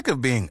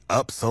of being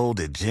upsold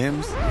at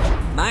gyms?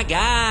 My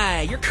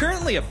guy, you're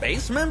currently a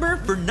base member?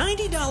 For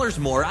 $90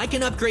 more, I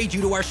can upgrade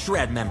you to our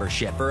Shred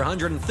membership. For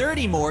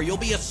 $130 more, you'll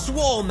be a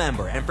Swole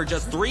member. And for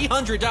just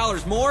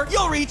 $300 more,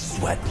 you'll reach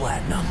Sweat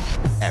Platinum.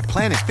 At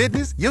Planet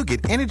Fitness, you'll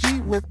get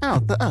energy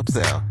without the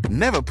upsell.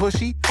 Never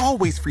pushy,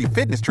 always free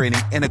fitness training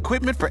and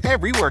equipment for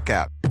every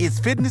workout. It's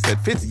fitness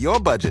that fits your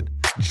budget.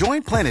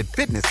 Join Planet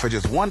Fitness for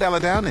just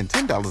 $1 down and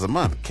 $10 a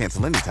month.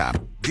 Cancel anytime.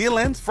 Deal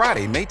ends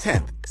Friday, May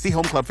 10th. See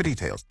Home Club for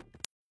details.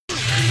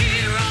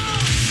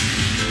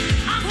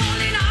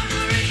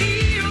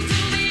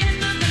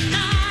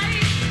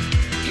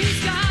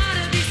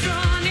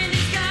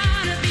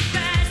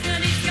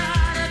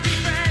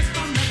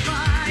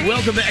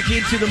 Welcome back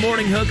into the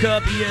Morning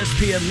Hookup,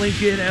 ESPN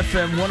Lincoln,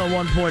 FM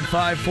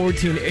 101.5,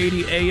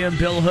 1480 AM.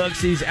 Bill Hooks,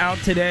 he's out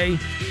today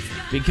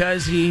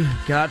because he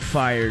got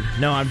fired.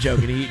 No, I'm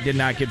joking. He did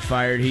not get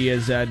fired. He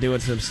is doing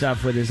some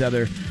stuff with his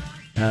other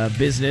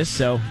business,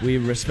 so we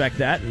respect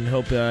that and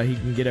hope he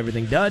can get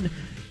everything done.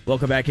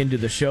 Welcome back into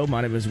the show.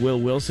 My name is Will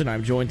Wilson.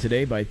 I'm joined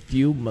today by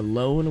Thew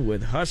Malone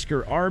with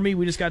Husker Army.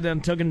 We just got done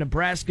talking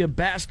Nebraska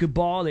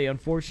basketball. They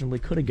unfortunately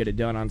couldn't get it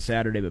done on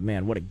Saturday, but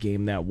man, what a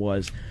game that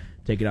was.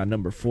 Taking on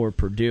number 4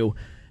 Purdue.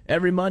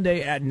 Every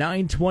Monday at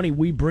 9:20,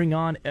 we bring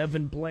on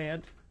Evan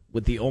Bland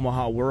with the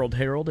Omaha World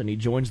Herald, and he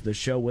joins the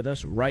show with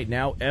us right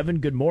now. Evan,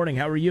 good morning.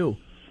 How are you?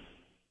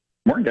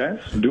 Morning,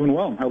 guys. I'm doing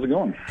well. How's it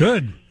going?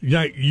 Good.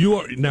 Yeah, you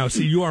are now.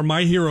 See, you are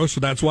my hero,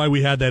 so that's why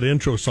we had that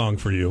intro song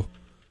for you.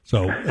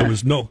 So it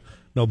was no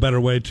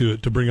better way to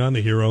bring on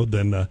the hero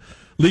than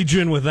lead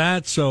you in with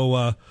that.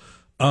 So,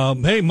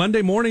 hey,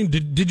 Monday morning,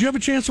 did you have a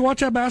chance to watch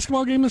that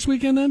basketball game this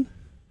weekend? Then.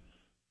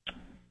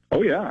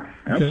 Oh, yeah,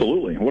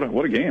 absolutely. Okay.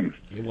 What a game.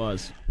 It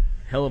was.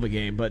 Hell of a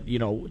game. But,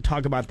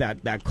 talk about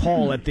that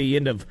call at the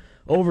end of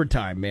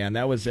overtime, man.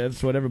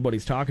 That's what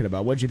everybody's talking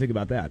about. What did you think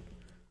about that?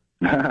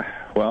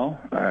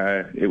 Well,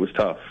 it was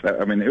tough.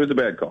 I mean, it was a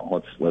bad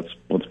call. Let's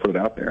put it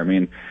out there. I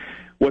mean,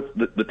 what's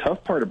the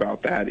tough part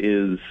about that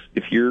is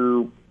if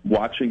you're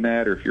watching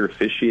that or if you're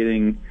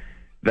officiating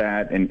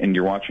that and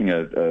you're watching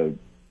a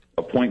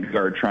point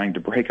guard trying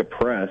to break a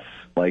press,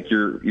 like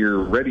you're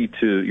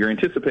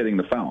anticipating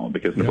the foul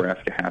because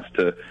Nebraska has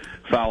to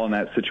foul in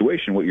that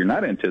situation. What you're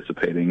not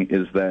anticipating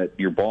is that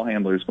your ball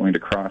handler is going to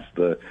cross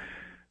the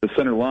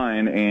center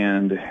line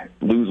and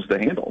lose the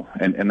handle.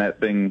 And that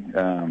thing,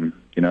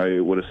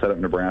 it would have set up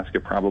Nebraska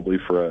probably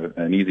for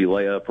an easy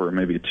layup or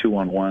maybe a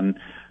 2-on-1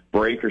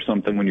 break or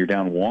something when you're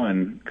down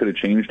 1. Could have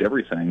changed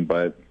everything.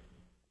 But,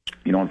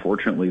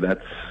 unfortunately,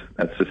 that's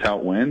just how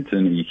it went,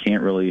 and you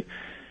can't really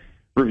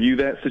review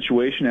that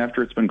situation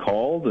after it's been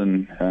called,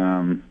 and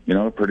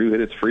Purdue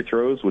hit its free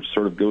throws, which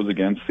sort of goes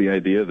against the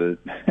idea that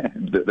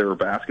that they're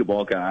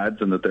basketball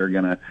gods and that they're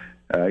gonna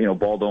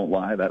ball don't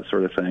lie, that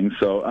sort of thing.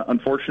 So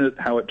unfortunate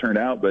how it turned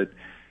out, but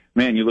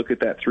man, you look at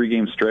that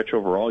 3-game stretch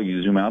overall,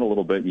 you zoom out a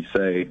little bit and you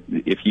say,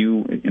 if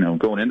you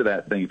going into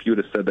that thing, if you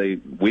would have said they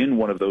win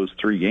one of those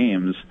 3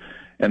 games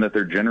and that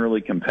they're generally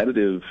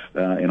competitive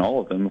in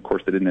all of them. Of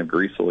course they didn't have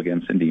Griesel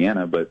against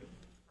Indiana, but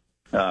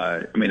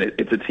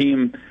it's a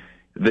team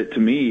that, to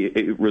me,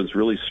 it was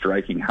really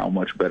striking how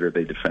much better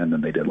they defend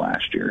than they did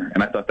last year.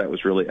 And I thought that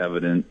was really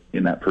evident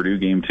in that Purdue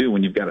game, too.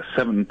 When you've got a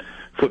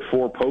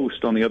 7'4"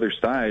 post on the other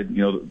side,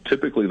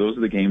 typically those are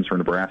the games where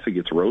Nebraska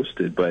gets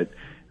roasted. But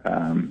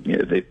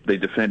they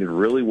defended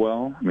really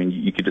well. I mean,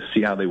 you could just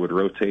see how they would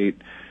rotate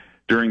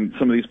during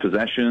some of these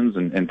possessions,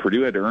 and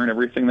Purdue had to earn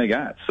everything they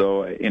got.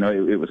 So,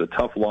 it was a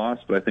tough loss,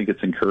 but I think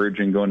it's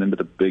encouraging going into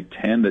the Big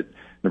Ten that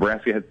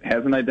Nebraska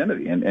has an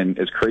identity, and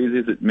as crazy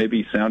as it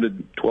maybe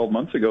sounded 12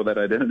 months ago, that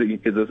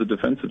identity is as a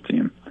defensive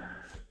team.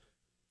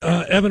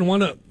 Evan,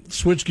 want to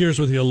switch gears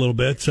with you a little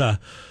bit. I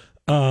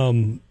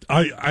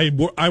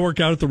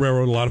work out at the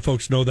railroad. A lot of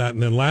folks know that.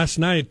 And then last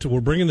night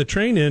we're bringing the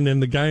train in,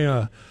 and the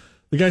guy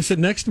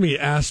sitting next to me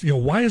asked,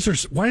 why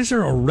is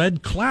there a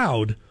red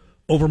cloud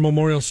over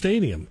Memorial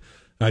Stadium?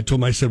 I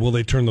told him, I said, well,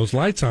 they turn those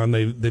lights on.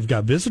 They've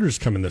got visitors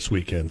coming this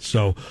weekend.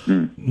 So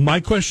my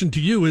question to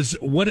you is,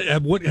 what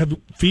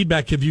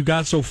feedback have you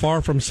got so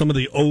far from some of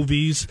the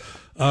OVs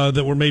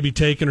that were maybe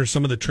taken, or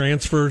some of the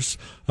transfers,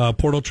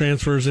 portal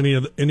transfers, any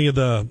of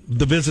the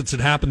visits that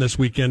happened this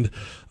weekend?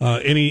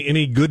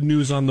 Any good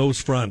news on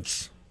those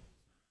fronts?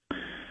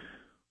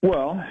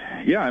 Well,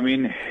 yeah, I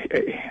mean,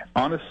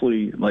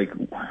 honestly, like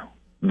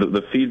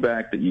the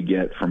feedback that you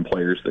get from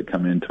players that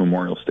come into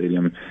Memorial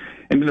Stadium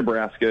into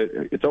Nebraska,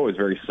 it's always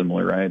very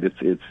similar, right?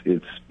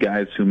 It's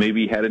guys who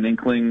maybe had an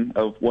inkling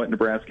of what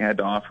Nebraska had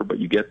to offer, but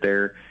you get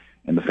there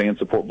and the fan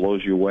support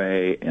blows you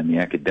away, and the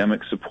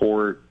academic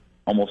support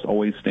almost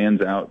always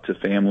stands out to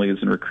families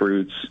and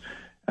recruits.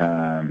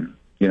 And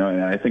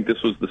I think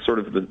this was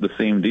the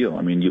same deal.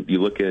 I mean,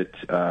 you look at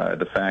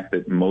the fact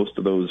that most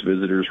of those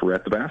visitors were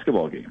at the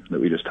basketball game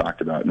that we just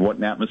talked about, and what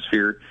an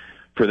atmosphere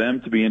for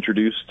them to be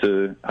introduced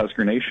to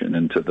Husker Nation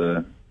and to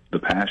the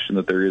passion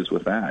that there is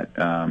with that.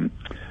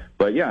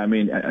 But yeah, I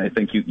mean, I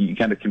think you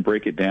kind of can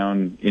break it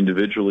down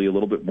individually a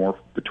little bit more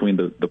between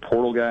the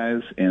portal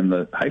guys and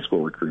the high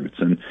school recruits.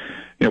 And,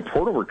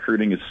 portal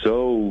recruiting is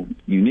so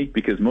unique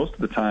because most of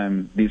the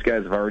time these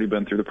guys have already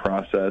been through the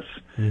process.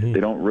 Mm-hmm.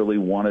 They don't really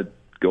want to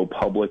go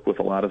public with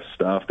a lot of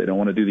stuff. They don't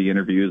want to do the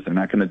interviews. They're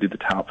not going to do the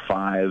top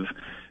 5,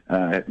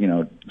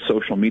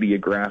 social media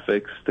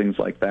graphics, things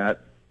like that.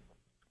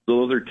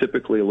 So those are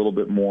typically a little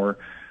bit more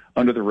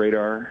under the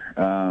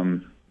radar.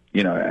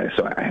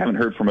 So I haven't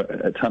heard from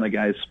a ton of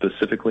guys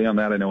specifically on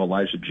that. I know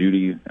Elijah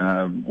Judy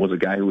was a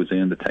guy who was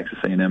in, the Texas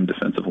A&M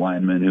defensive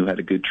lineman who had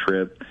a good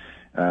trip.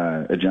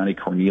 Johnny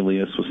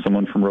Cornelius was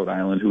someone from Rhode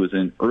Island who was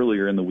in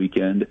earlier in the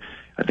weekend.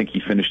 I think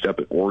he finished up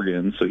at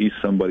Oregon, so he's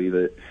somebody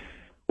that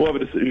will have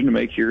a decision to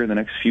make here in the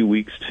next few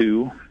weeks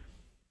too.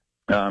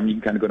 You can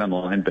kind of go down the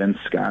line. Ben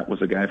Scott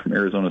was a guy from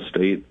Arizona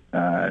State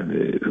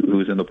who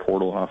was in the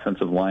portal,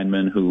 offensive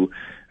lineman who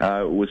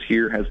was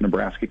here, has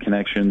Nebraska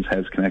connections,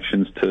 has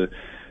connections to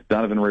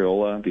Donovan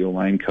Raiola, the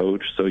O-line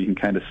coach. So you can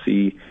kind of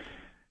see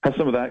how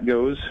some of that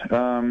goes.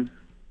 And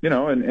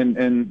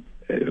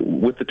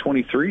with the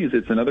 23s,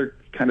 it's another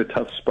kind of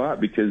tough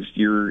spot because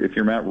if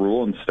you're Matt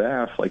Rule and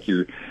staff, like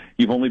you've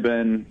only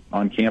been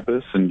on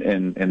campus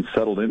and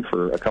settled in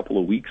for a couple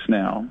of weeks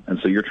now, and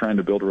so you're trying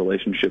to build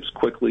relationships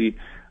quickly.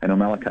 I know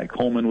Malachi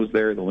Coleman was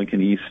there, the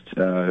Lincoln East,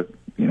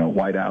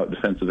 wideout,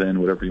 defensive end,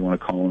 whatever you want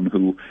to call him,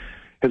 who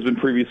has been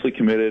previously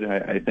committed.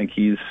 I think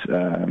he's,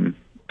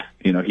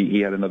 he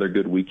had another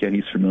good weekend.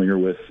 He's familiar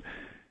with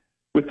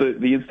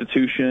the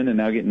institution and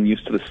now getting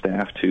used to the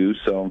staff too.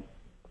 So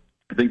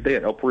I think they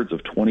had upwards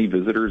of 20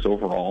 visitors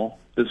overall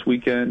this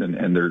weekend,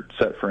 and they're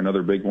set for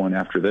another big one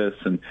after this.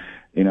 And,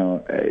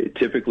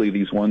 typically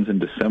these ones in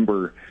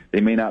December, they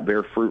may not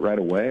bear fruit right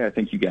away. I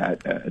think you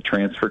got a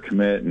transfer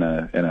commit and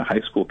a high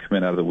school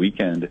commit out of the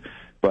weekend.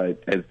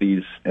 But as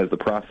the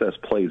process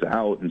plays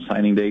out and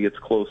signing day gets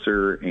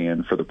closer,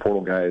 and for the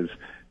portal guys,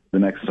 the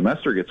next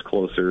semester gets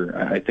closer,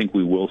 I think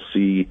we will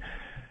see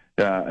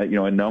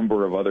a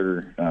number of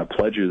other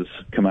pledges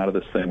come out of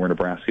this thing where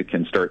Nebraska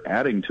can start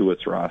adding to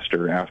its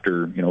roster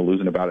after,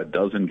 losing about a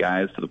dozen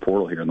guys to the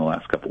portal here in the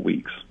last couple of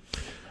weeks.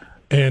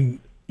 And,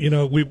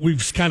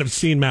 we've kind of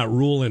seen Matt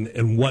Rule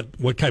and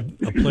what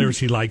type of players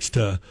he likes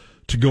to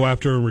go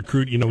after and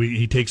recruit.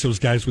 He takes those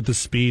guys with the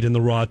speed and the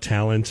raw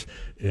talent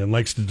and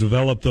likes to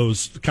develop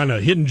those kind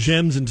of hidden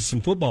gems into some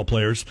football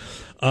players.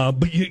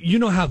 But you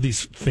know how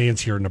these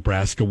fans here in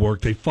Nebraska work.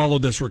 They follow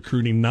this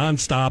recruiting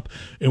nonstop.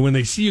 And when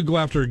they see you go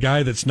after a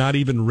guy that's not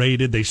even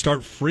rated, they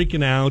start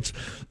freaking out.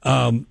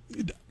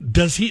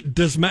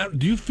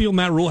 Do you feel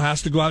Matt Rule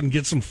has to go out and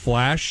get some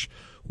flash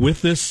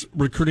with this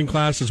recruiting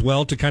class as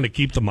well to kind of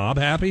keep the mob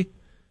happy?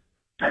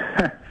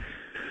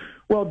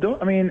 Well,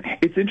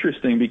 it's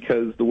interesting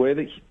because the way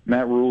that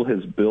Matt Rule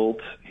has built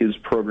his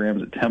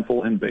programs at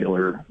Temple and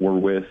Baylor were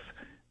with,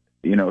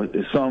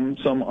 some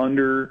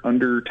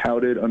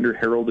under-touted,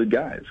 under-heralded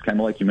guys, kind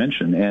of like you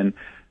mentioned. And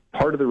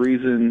part of the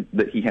reason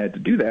that he had to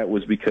do that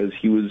was because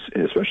he was,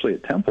 especially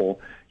at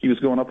Temple, he was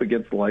going up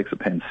against the likes of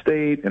Penn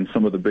State and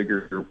some of the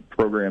bigger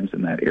programs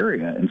in that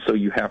area. And so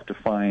you have to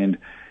find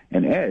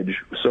an edge.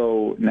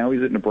 So now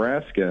he's at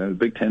Nebraska, a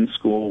Big Ten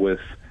school with,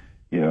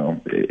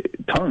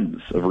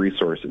 tons of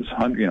resources,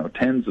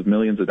 tens of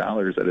millions of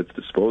dollars at its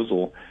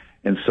disposal.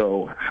 And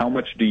so how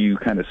much do you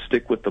kind of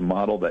stick with the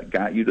model that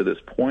got you to this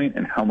point,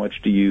 and how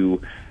much do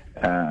you,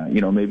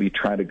 maybe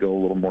try to go a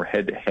little more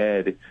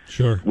head-to-head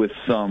with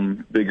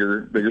some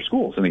bigger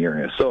schools in the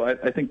area? So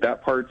I think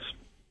that part's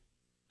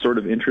sort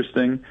of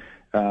interesting.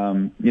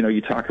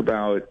 You talk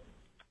about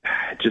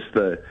just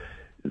the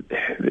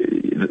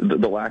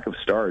lack of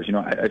stars.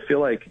 I feel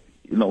like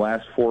in the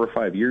last 4 or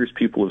 5 years,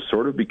 people have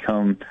sort of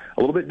become a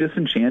little bit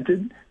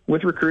disenchanted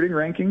with recruiting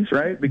rankings,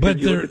 right?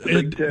 Because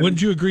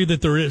wouldn't you agree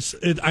that there is?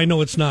 I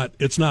know it's not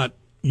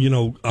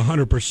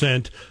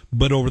 100%,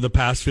 but over the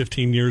past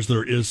 15 years,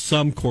 there is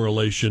some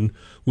correlation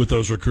with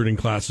those recruiting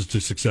classes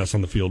to success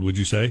on the field. Would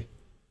you say?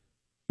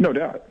 No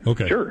doubt.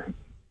 Okay. Sure.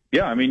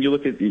 Yeah, you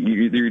look at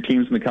your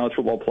teams in the college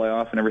football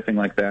playoff and everything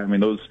like that.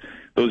 Those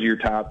are your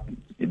top.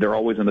 They're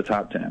always in the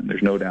top 10.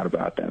 There's no doubt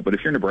about that. But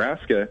if you're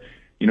Nebraska,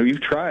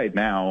 you've tried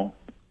now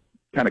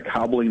kind of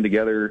cobbling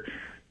together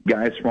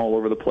guys from all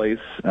over the place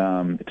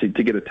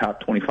to get a top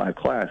 25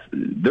 class.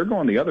 They're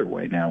going the other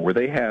way now, where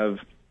they have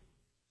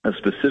a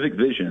specific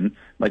vision,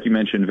 like you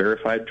mentioned,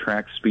 verified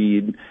track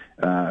speed,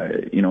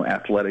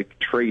 athletic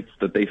traits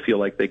that they feel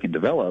like they can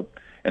develop,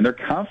 and they're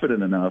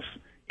confident enough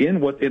in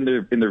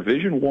their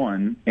vision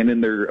 1 and in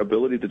their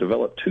ability to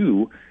develop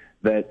 2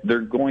 that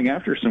they're going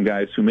after some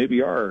guys who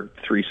maybe are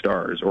 3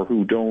 stars or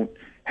who don't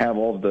have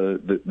all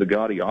the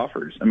gaudy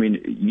offers.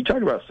 You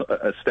talk about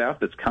a staff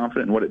that's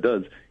confident in what it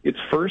does. Its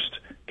first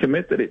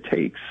commit that it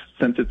takes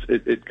since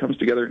it comes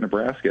together at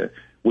Nebraska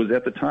was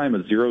at the time a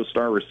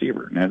 0-star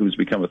receiver, now who's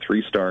become a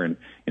 3-star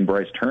in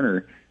Bryce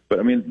Turner. But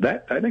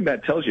I think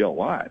that tells you a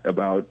lot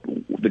about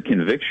the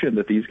conviction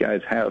that these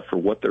guys have for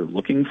what they're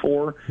looking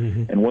for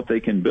and what they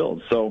can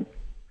build. So,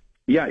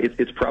 yeah,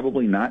 it's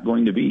probably not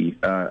going to be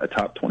a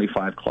top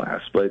 25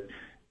 class, but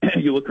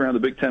you look around the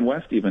Big Ten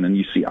West even, and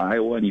you see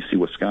Iowa and you see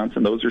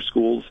Wisconsin. Those are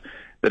schools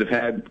that have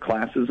had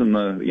classes in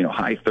the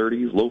high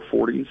 30s, low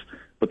 40s,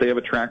 but they have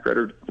a track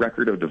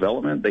record of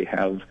development. They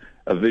have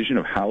a vision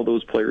of how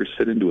those players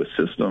fit into a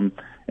system,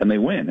 and they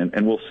win.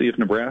 And we'll see if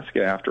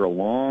Nebraska, after a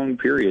long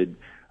period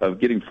of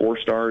getting 4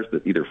 stars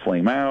that either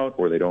flame out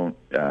or they don't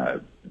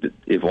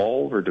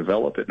evolve or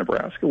develop at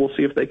Nebraska, we'll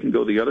see if they can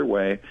go the other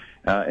way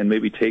and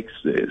maybe take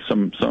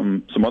some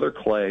other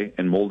clay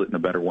and mold it in a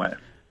better way.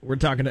 We're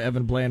talking to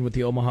Evan Bland with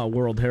the Omaha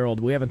World Herald.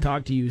 We haven't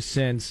talked to you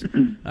since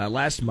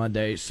last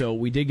Monday, so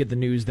we did get the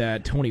news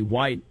that Tony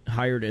White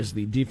hired as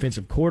the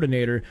defensive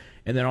coordinator,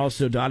 and then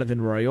also Donovan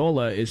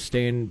Raiola is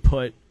staying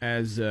put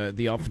as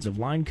the offensive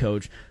line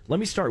coach. Let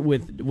me start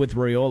with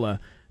Raiola.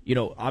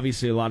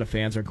 Obviously a lot of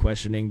fans are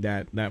questioning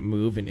that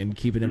move and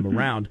keeping him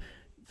around.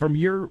 From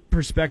your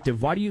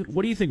perspective, what do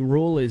you think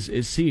Rule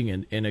is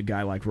seeing in a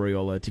guy like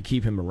Raiola to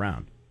keep him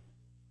around?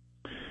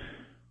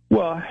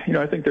 Well,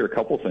 I think there are a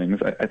couple things.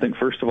 I think,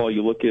 first of all,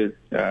 you look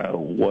at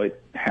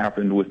what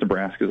happened with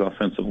Nebraska's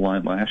offensive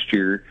line last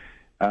year.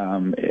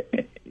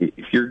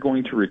 If you're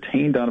going to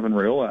retain Donovan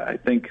Raiola, I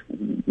think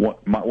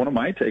one of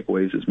my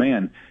takeaways is,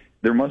 man,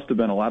 there must have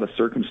been a lot of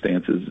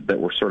circumstances that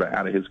were sort of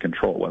out of his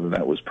control, whether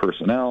that was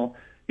personnel.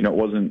 It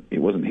wasn't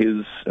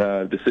his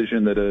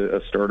decision that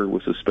a starter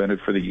was suspended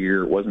for the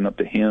year. It wasn't up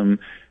to him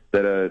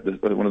that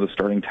one of the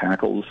starting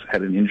tackles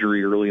had an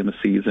injury early in the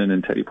season,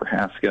 and Teddy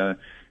Prohaska.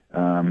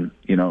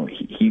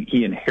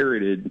 He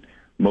inherited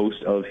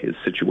most of his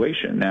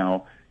situation.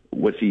 Now,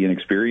 was he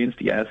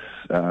inexperienced? Yes.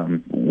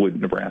 Would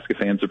Nebraska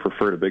fans have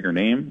preferred a bigger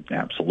name?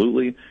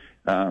 Absolutely.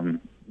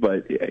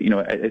 But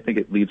I think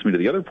it leads me to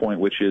the other point,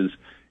 which is,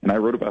 and I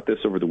wrote about this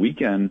over the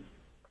weekend,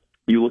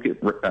 you look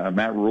at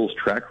Matt Rule's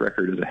track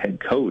record as a head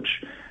coach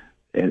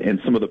and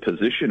some of the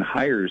position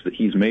hires that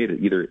he's made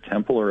either at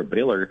Temple or at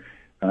Baylor.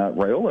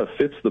 Raiola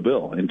fits the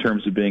bill in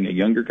terms of being a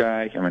younger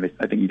guy. I mean,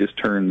 I think he just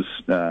turns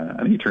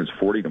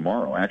 40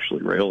 tomorrow,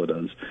 actually, Raiola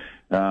does.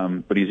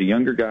 But he's a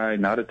younger guy,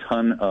 not a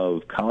ton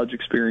of college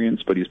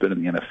experience, but he's been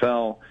in the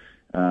NFL.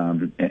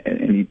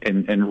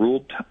 And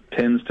Rule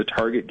tends to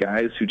target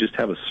guys who just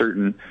have a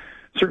certain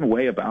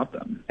way about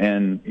them.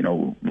 And,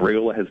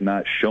 Raiola has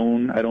not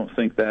shown, I don't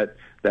think, that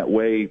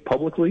way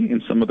publicly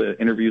in some of the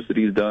interviews that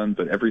he's done,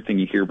 but everything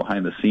you hear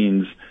behind the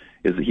scenes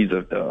is that he's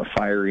a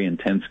fiery,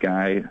 intense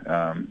guy,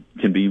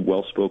 can be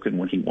well-spoken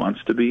when he wants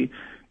to be,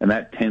 and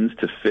that tends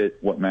to fit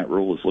what Matt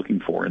Rule is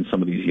looking for in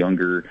some of these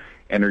younger,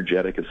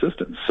 energetic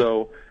assistants.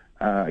 So,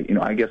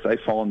 I guess I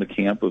fall in the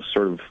camp of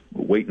sort of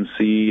wait and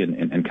see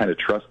and kind of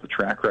trust the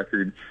track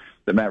record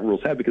that Matt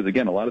Rule's had, because,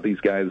 again, a lot of these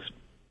guys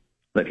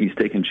that he's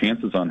taken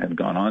chances on have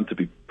gone on to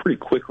be pretty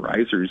quick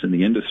risers in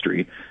the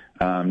industry.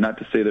 Not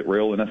to say that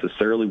Raiola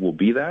necessarily will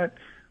be that,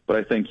 but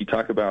I think you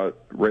talk about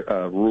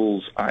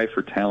Rule's eye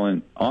for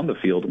talent on the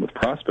field and with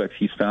prospects.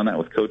 He's found that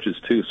with coaches,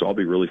 too, so I'll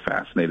be really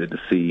fascinated to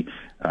see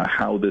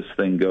how this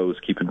thing goes,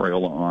 keeping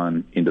Raiola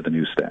on into the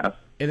new staff.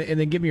 And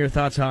then give me your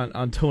thoughts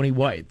on Tony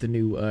White, the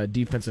new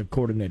defensive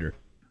coordinator.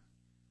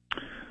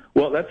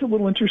 Well, that's a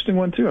little interesting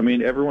one, too. I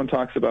mean, everyone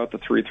talks about the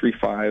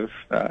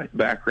 3-3-5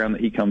 background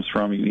that he comes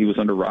from. He was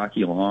under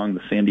Rocky Long,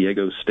 the San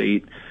Diego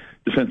State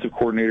defensive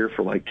coordinator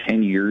for like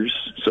 10 years.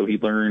 So he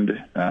learned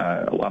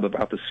a lot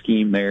about the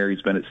scheme there.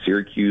 He's been at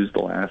Syracuse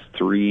the last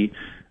 3.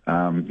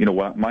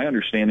 What my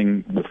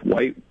understanding with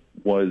White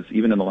was,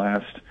 even in the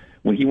last,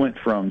 when he went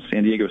from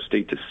San Diego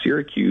State to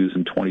Syracuse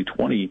in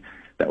 2020,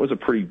 that was a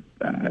pretty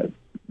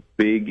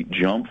big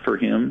jump for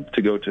him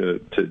to go to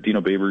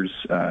Dino Babers'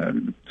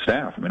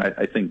 staff. I mean,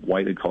 I think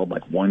White had called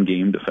like one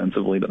game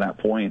defensively to that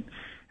point.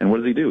 And what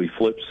does he do? He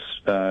flips,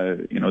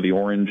 the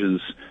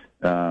Orange's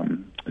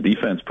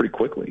defense pretty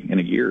quickly in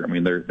a year. I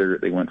mean,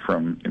 they went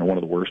from one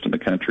of the worst in the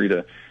country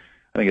to,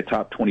 I think, a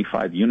top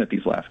 25 unit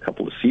these last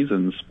couple of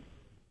seasons.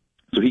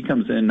 So he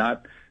comes in,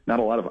 not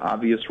a lot of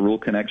obvious Rule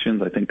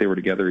connections. I think they were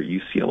together at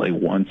UCLA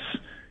once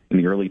in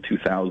the early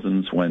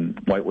 2000s when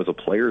White was a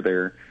player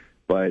there.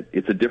 But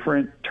it's a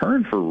different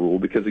turn for Rule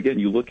because, again,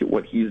 you look at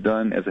what he's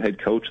done as a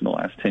head coach in the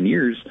last 10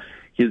 years.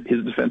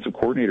 His defensive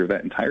coordinator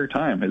that entire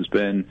time has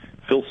been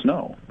Phil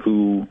Snow,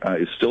 who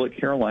is still at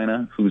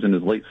Carolina, who's in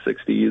his late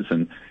 60s,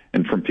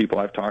 and from people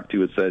I've talked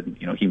to, it said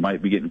he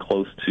might be getting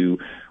close to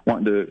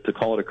wanting to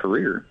call it a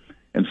career.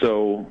 And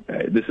so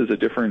this is a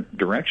different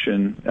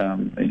direction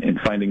in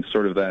finding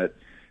sort of that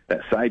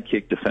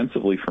sidekick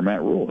defensively for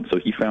Matt Rule. And so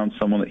he found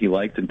someone that he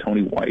liked in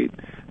Tony White.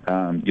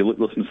 You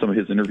listen to some of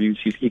his interviews;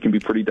 he can be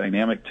pretty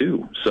dynamic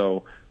too.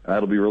 So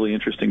it'll be really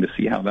interesting to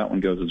see how that one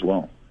goes as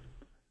well.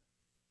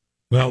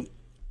 Well,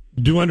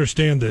 do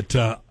understand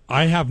that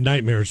I have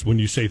nightmares when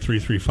you say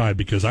 3-3-5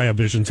 because I have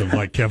visions of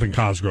like Kevin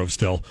Cosgrove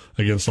still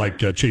against like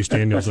Chase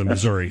Daniels in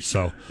Missouri.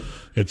 So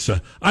it's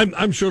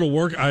I'm sure it'll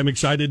work. I'm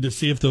excited to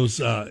see if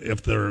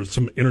there are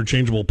some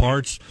interchangeable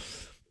parts.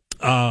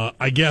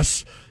 I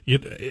guess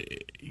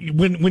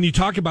when you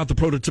talk about the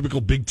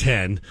prototypical Big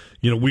Ten,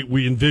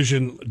 we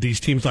envision these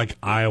teams like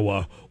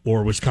Iowa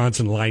or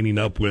Wisconsin lining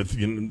up with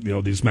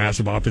these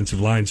massive offensive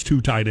lines,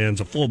 2 tight ends,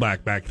 a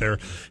fullback back there,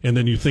 and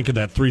then you think of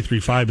that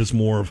 3-3-5 as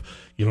more of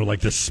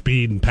like the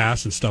speed and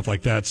pass and stuff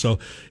like that. So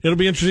it'll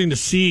be interesting to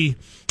see.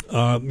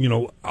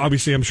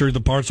 Obviously, I'm sure the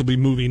parts will be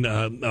moving.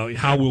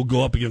 How we'll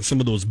go up against some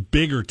of those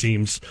bigger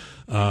teams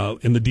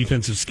in the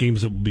defensive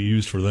schemes that will be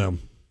used for them.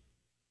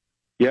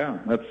 Yeah,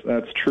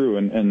 that's true.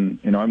 And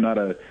I'm not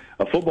a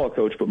football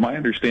coach, but my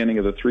understanding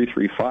of the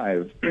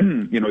 3-3-5,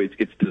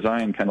 it's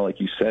designed kind of like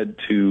you said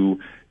to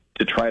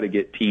try to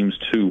get teams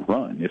to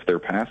run if they're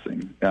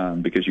passing,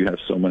 because you have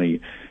so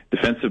many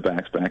defensive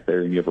backs back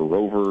there, and you have a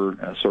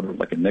rover, sort of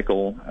like a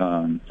nickel.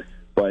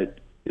 But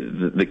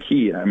the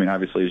key,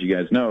 obviously, as you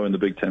guys know, in the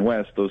Big Ten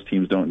West, those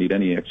teams don't need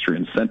any extra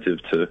incentive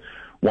to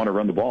want to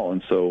run the ball.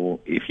 And so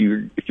if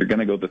you're going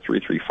to go the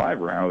 3-3-5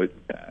 route,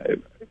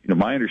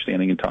 my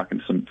understanding and talking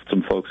to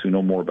some folks who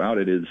know more about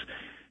it is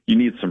you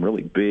need some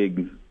really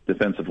big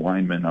defensive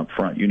linemen up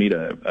front. You need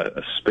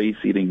a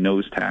space-eating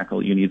nose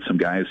tackle. You need some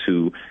guys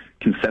who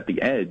can set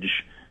the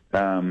edge,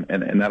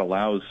 and that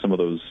allows some of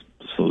those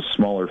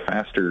smaller,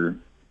 faster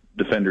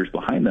defenders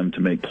behind them to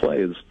make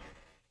plays.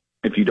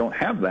 If you don't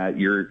have that,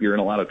 you're in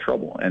a lot of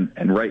trouble.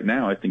 And right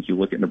now, I think you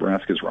look at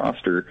Nebraska's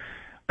roster,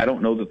 I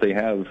don't know that they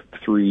have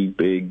 3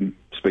 big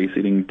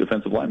space-eating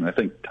defensive linemen. I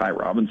think Ty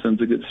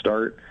Robinson's a good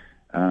start.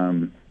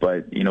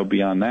 But,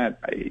 beyond that,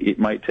 it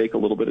might take a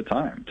little bit of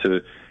time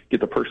to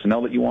get the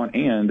personnel that you want.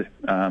 And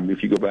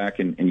if you go back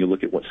and you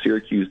look at what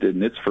Syracuse did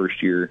in its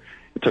first year,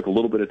 it took a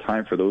little bit of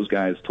time for those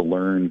guys to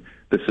learn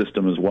the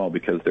system as well,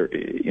 because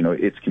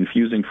it's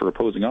confusing for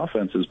opposing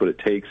offenses, but it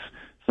takes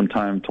some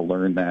time to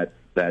learn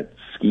that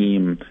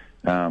scheme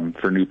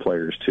for new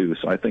players too.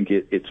 So I think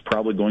it's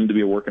probably going to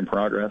be a work in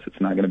progress.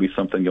 It's not going to be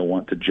something you'll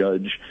want to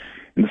judge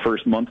in the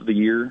first month of the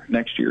year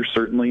next year,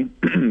 certainly.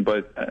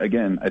 But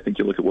again, I think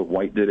you look at what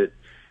White did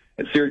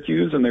at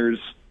Syracuse, and there's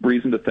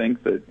reason to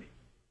think that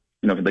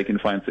they can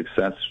find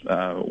success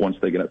once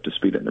they get up to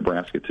speed at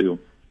Nebraska too.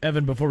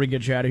 Evan, before we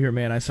get you out of here,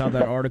 man, I saw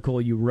that article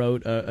you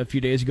wrote a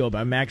few days ago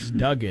about Max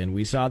Duggan.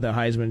 We saw the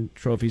Heisman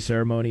Trophy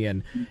ceremony,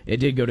 and it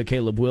did go to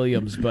Caleb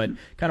Williams. But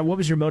kind of what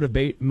was your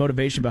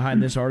motivation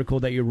behind this article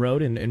that you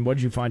wrote, and what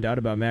did you find out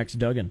about Max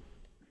Duggan?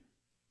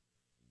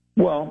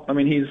 Well,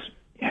 he's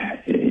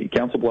a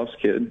Council Bluffs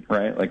kid,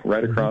 right? Like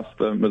right across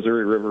the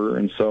Missouri River,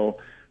 and so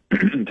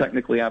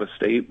technically out of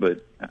state,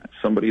 but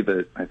somebody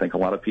that I think a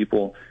lot of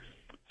people,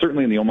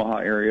 certainly in the Omaha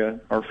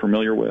area, are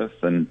familiar with.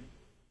 And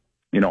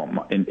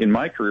in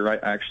my career, I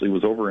actually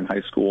was over in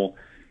high school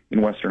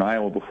in Western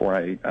Iowa before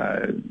I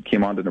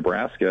came on to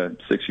Nebraska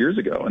 6 years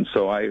ago. And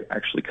so I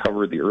actually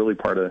covered the early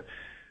part of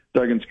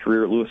Duggan's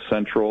career at Lewis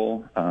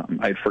Central.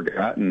 I'd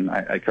forgotten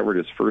I covered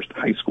his first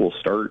high school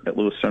start at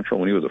Lewis Central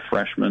when he was a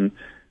freshman.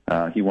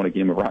 He won a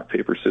game of rock,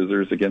 paper,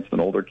 scissors against an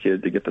older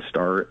kid to get the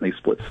start, and they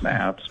split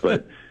snaps.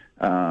 But,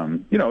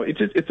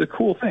 it's a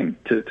cool thing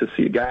to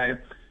see a guy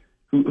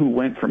who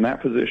went from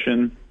that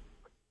position,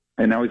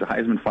 and now he's a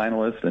Heisman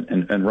finalist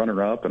and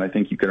runner-up. And I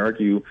think you could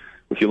argue,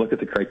 if you look at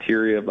the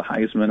criteria of the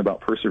Heisman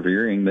about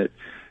persevering, that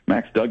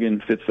Max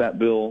Duggan fits that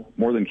bill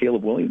more than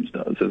Caleb Williams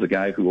does, as a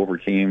guy who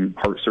overcame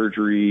heart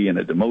surgery and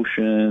a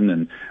demotion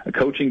and a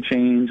coaching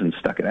change and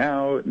stuck it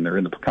out, and they're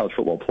in the college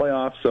football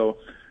playoff. So,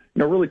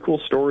 really cool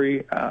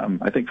story.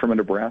 I think from a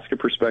Nebraska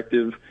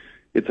perspective,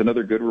 it's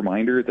another good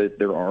reminder that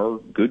there are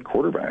good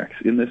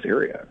quarterbacks in this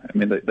area.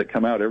 That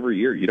come out every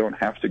year. You don't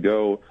have to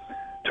go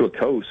to a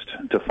coast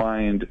to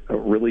find a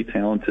really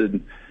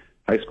talented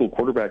high school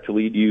quarterback to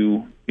lead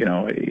you,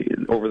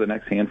 over the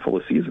next handful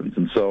of seasons.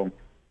 And so,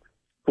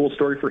 cool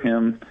story for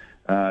him.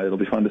 It'll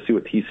be fun to see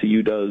what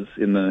TCU does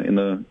in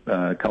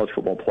the college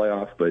football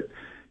playoff. But,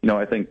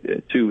 I think,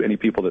 too, any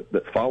people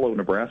that follow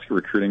Nebraska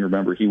recruiting,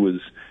 remember he was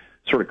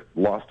sort of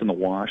lost in the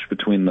wash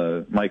between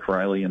the Mike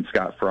Riley and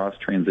Scott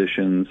Frost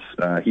transitions.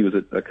 He was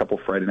at a couple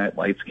Friday Night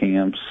Lights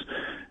camps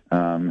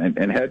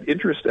and had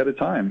interest at a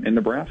time in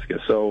Nebraska.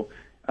 So,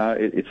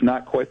 it's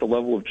not quite the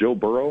level of Joe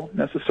Burrow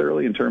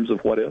necessarily in terms of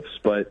what ifs,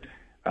 but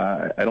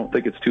I don't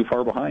think it's too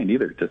far behind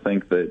either to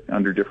think that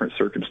under different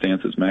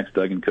circumstances, Max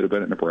Duggan could have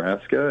been at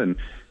Nebraska, and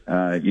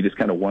you just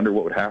kind of wonder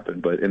what would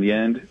happen. But in the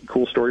end,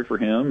 cool story for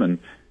him,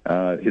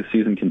 and his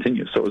season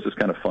continues. So it was just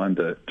kind of fun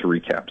to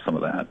recap some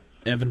of that.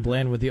 Evan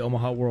Bland with the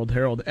Omaha World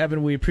Herald.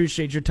 Evan, we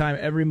appreciate your time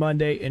every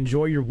Monday.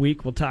 Enjoy your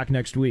week. We'll talk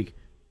next week.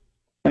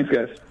 Thanks,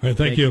 guys. All right,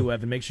 thank you,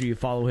 Evan. Make sure you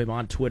follow him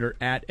on Twitter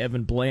at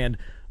Evan Bland.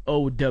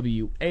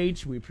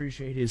 OWH. We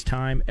appreciate his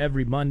time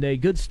every Monday.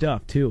 Good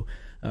stuff, too,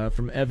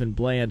 from Evan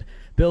Bland.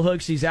 Bill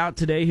Hooks, he's out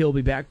today. He'll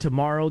be back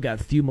tomorrow. Got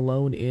Thew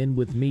Malone in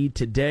with me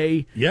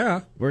today.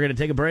 Yeah. We're going to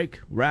take a break,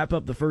 wrap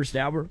up the first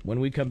hour.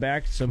 When we come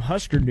back, some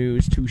Husker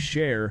news to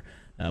share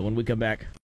when we come back.